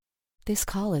This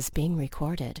call is being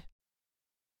recorded.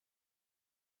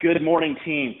 Good morning,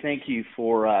 team. Thank you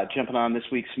for jumping on this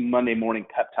week's Monday Morning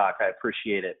Pep Talk. I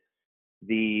appreciate it.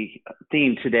 The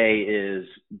theme today is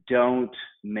don't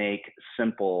make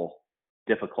simple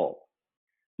difficult.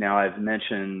 Now, I've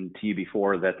mentioned to you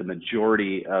before that the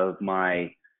majority of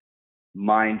my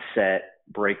mindset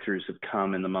breakthroughs have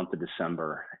come in the month of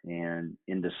December. And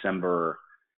in December,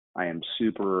 I am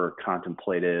super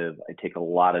contemplative. I take a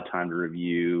lot of time to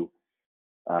review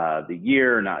the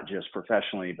year, not just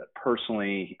professionally, but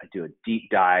personally. I do a deep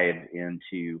dive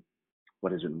into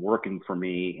what has been working for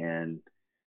me and,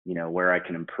 where I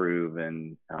can improve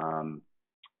and,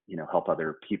 help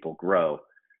other people grow.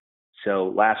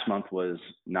 So last month was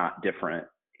not different.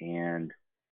 And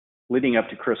leading up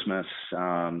to Christmas,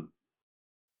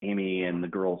 Amy and the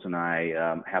girls and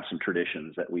I have some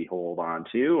traditions that we hold on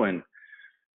to. And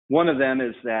one of them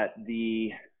is that the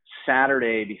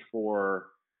Saturday before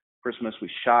Christmas, we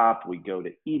shop, we go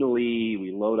to Italy,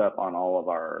 we load up on all of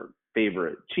our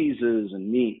favorite cheeses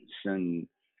and meats and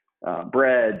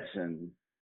breads and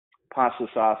pasta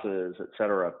sauces,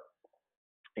 etc.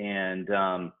 And,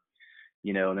 and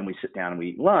then we sit down and we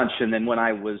eat lunch. And then when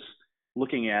I was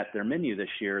looking at their menu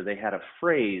this year, they had a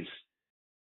phrase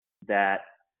that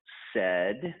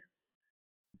said,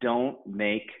 don't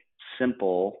make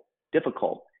simple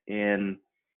difficult. And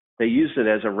they used it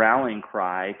as a rallying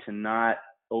cry to not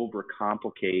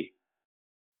overcomplicate,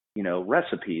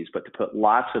 recipes, but to put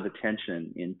lots of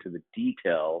attention into the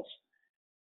details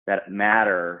that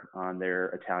matter on their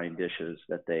Italian dishes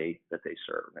that they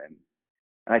serve.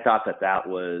 And I thought that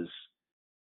was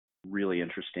really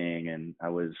interesting, and I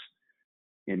was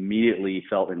immediately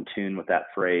felt in tune with that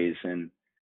phrase, and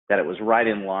that it was right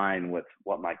in line with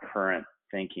what my current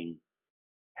thinking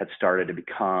had started to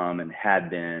become and had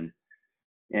been.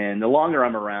 And the longer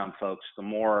I'm around folks, the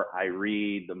more I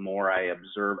read, the more I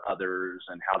observe others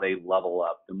and how they level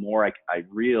up, the more I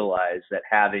realize that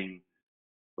having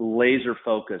laser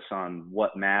focus on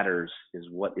what matters is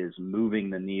what is moving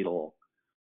the needle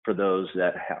for those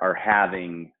that are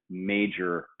having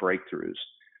major breakthroughs.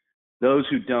 Those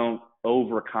who don't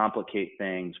overcomplicate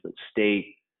things but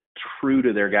stay true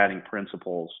to their guiding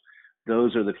principles,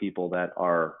 those are the people that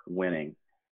are winning.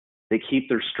 They keep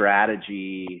their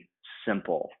strategy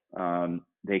simple.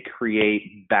 They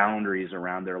create boundaries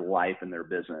around their life and their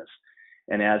business.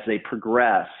 And as they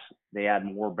progress, they add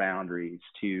more boundaries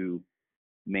to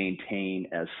maintain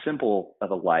as simple of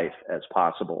a life as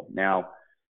possible. Now,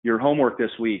 your homework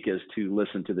this week is to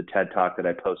listen to the TED Talk that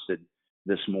I posted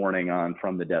this morning on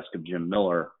From the Desk of Jim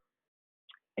Miller.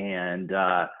 And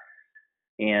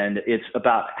it's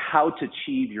about how to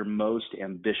achieve your most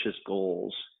ambitious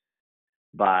goals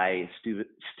by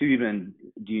Stephen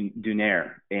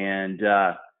Dunaire. And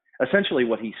essentially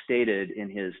what he stated in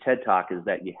his TED Talk is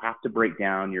that you have to break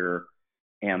down your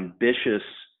ambitious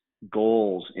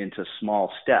goals into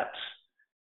small steps.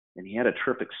 And he had a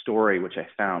terrific story, which I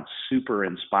found super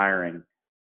inspiring.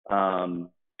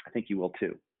 I think you will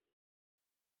too.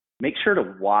 Make sure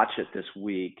to watch it this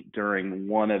week during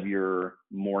one of your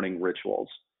morning rituals.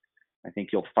 I think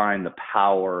you'll find the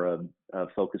power of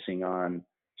focusing on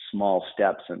small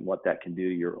steps and what that can do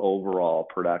to your overall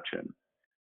production.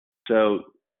 So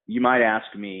you might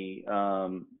ask me,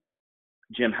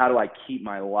 Jim, how do I keep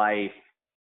my life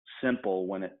simple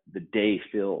when the day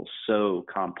feels so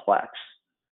complex?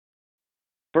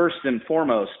 First and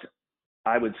foremost,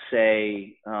 I would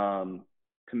say to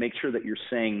make sure that you're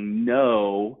saying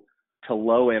no to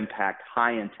low impact,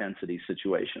 high intensity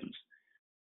situations.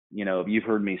 You've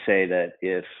heard me say that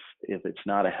if it's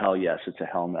not a hell yes, it's a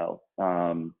hell no.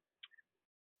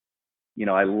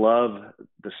 I love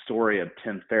the story of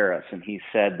Tim Ferriss, and he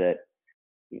said that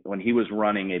when he was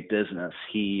running a business,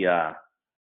 he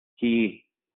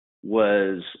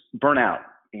was burnt out.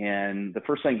 And the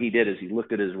first thing he did is he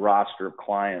looked at his roster of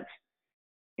clients,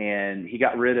 and he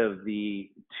got rid of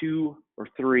the two of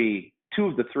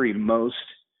the three most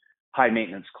high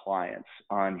maintenance clients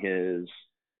on his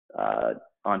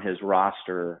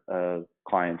roster of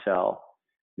clientele.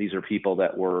 These are people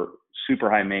that were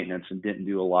super high maintenance and didn't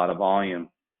do a lot of volume.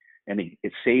 And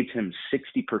it saved him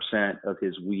 60% of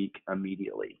his week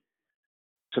immediately.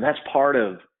 So that's part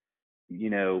of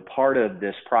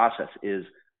this process is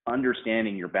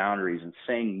understanding your boundaries and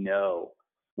saying no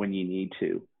when you need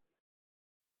to.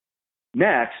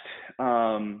 Next,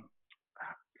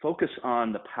 focus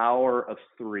on the power of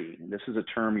three. And this is a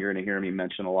term you're going to hear me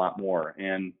mention a lot more.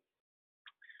 And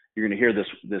you're going to hear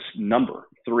this number,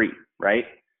 3, right?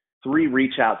 3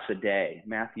 reach outs a day.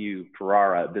 Matthew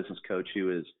Ferrara, a business coach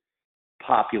who is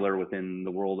popular within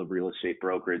the world of real estate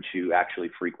brokerage, who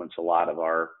actually frequents a lot of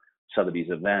our Sotheby's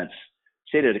events,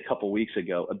 stated a couple weeks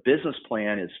ago, a business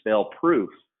plan is fail proof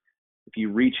if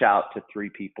you reach out to 3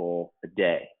 people a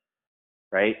day,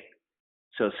 right?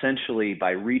 So essentially,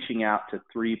 by reaching out to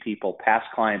 3 people, past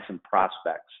clients and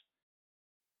prospects,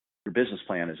 your business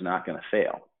plan is not going to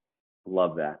fail.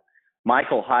 Love that.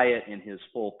 Michael Hyatt, in his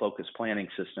full focus planning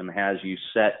system, has you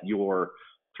set your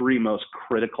 3 most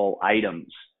critical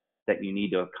items that you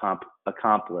need to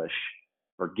accomplish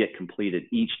or get completed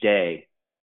each day,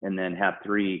 and then have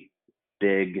 3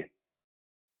 big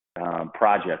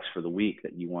projects for the week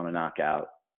that you want to knock out.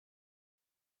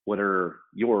 What are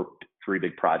your 3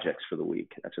 big projects for the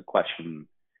week? That's a question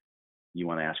you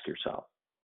want to ask yourself.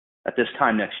 At this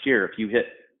time next year, if you hit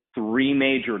 3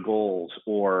 major goals,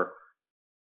 or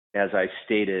as I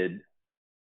stated,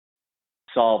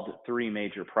 solved 3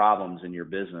 major problems in your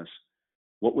business,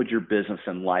 what would your business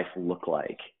and life look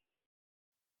like?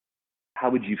 How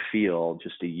would you feel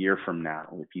just a year from now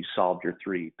if you solved your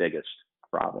 3 biggest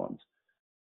problems?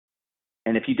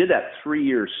 And if you did that 3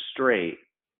 years straight,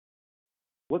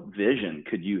 what vision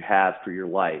could you have for your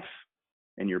life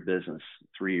and your business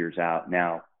 3 years out?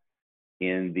 Now,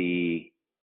 in the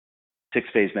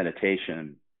 6-phase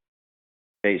meditation,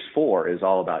 phase 4 is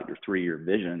all about your 3-year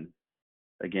vision.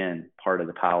 Again, part of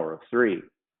the power of 3.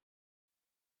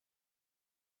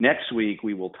 Next week,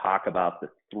 we will talk about the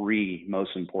 3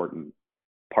 most important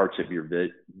parts of your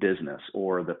business,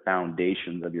 or the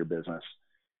foundations of your business.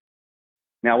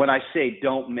 Now, when I say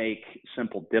don't make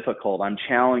simple difficult, I'm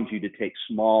challenging you to take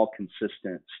small,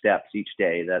 consistent steps each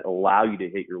day that allow you to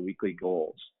hit your weekly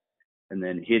goals. And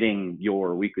then hitting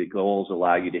your weekly goals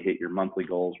allow you to hit your monthly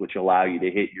goals, which allow you to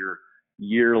hit your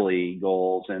yearly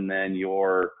goals. And then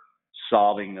you're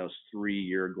solving those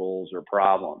 3-year goals or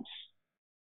problems.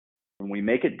 When we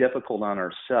make it difficult on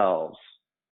ourselves,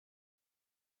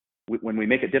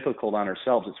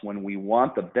 it's when we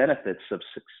want the benefits of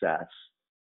success,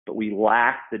 but we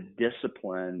lack the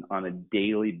discipline on a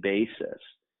daily basis.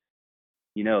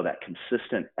 You know, that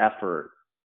consistent effort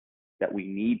that we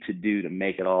need to do to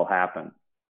make it all happen.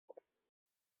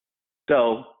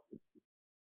 So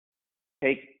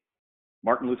take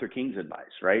Martin Luther King's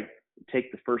advice, right?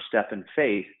 Take the first step in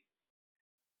faith.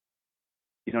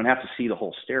 You don't have to see the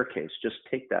whole staircase. Just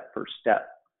take that first step.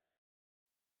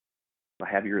 Do I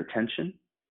have your attention?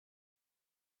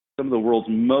 Some of the world's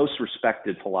most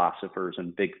respected philosophers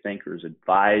and big thinkers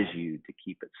advise you to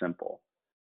keep it simple.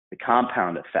 The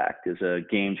Compound Effect is a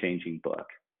game-changing book,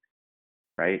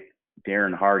 right?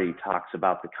 Darren Hardy talks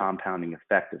about the compounding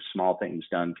effect of small things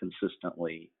done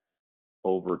consistently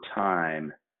over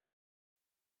time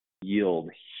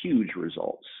yield huge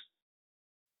results.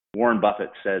 Warren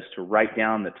Buffett says to write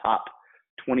down the top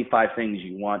 25 things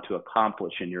you want to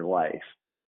accomplish in your life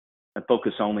and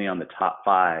focus only on the top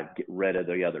 5, get rid of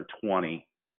the other 20,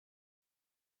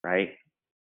 right?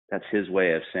 That's his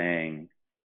way of saying,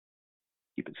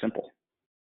 keep it simple.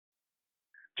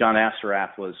 John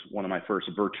Assaraf was one of my first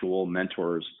virtual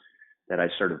mentors that I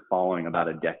started following about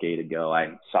a decade ago. I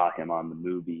saw him on the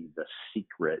movie The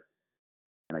Secret,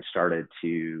 and I started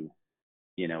to,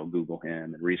 Google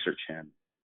him and research him.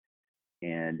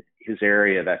 And his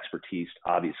area of expertise,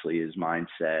 obviously, is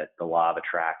mindset, the law of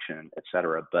attraction, et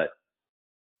cetera. But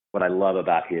what I love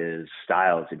about his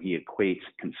style is that he equates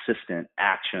consistent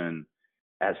action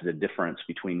as the difference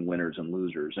between winners and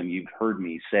losers. And you've heard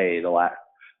me say the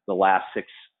last 6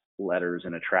 letters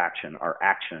in attraction are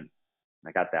action.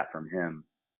 I got that from him.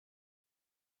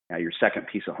 Now, your second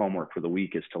piece of homework for the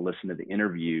week is to listen to the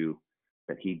interview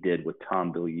that he did with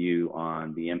Tom Bilyeu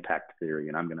on the impact theory.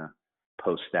 And I'm going to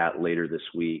post that later this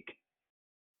week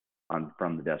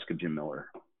from the desk of Jim Miller.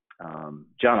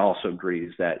 John also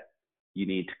agrees that you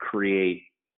need to create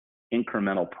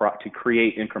incremental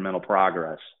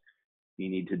progress. You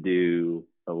need to do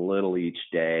a little each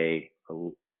day,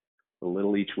 a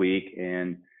little each week,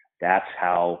 and that's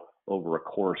how over a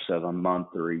course of a month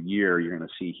or a year you're going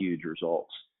to see huge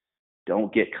results.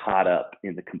 Don't get caught up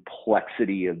in the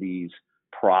complexity of these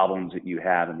problems that you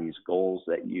have and these goals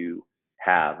that you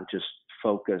have. Just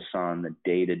focus on the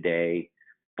day-to-day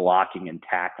blocking and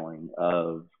tackling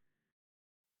of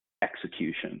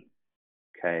execution.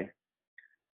 Okay?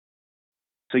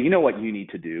 So you know what you need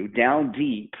to do. Down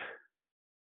deep,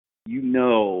 you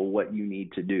know what you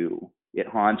need to do. It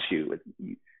haunts you.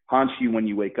 It haunts you when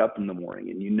you wake up in the morning,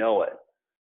 and you know it.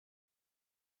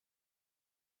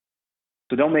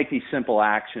 So don't make these simple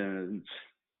actions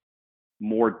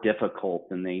more difficult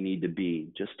than they need to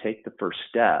be. Just take the first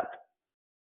step,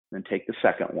 then take the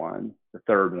second one, the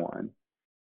third one.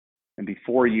 And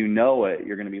before you know it,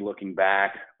 you're going to be looking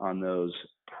back on those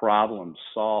problems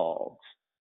solved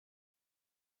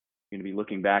You're going to be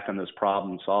looking back on those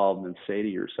problems solved and say to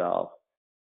yourself,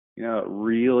 you know, it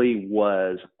really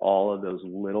was all of those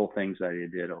little things that I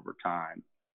did over time.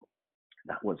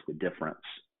 That was the difference.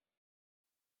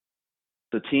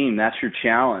 So team, that's your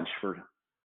challenge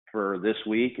for this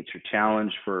week. It's your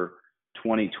challenge for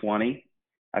 2020.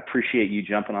 I appreciate you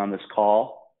jumping on this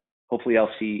call. Hopefully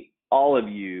I'll see all of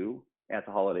you at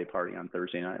the holiday party on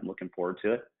Thursday night. I'm looking forward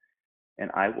to it.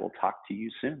 And I will talk to you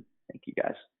soon. Thank you,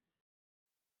 guys.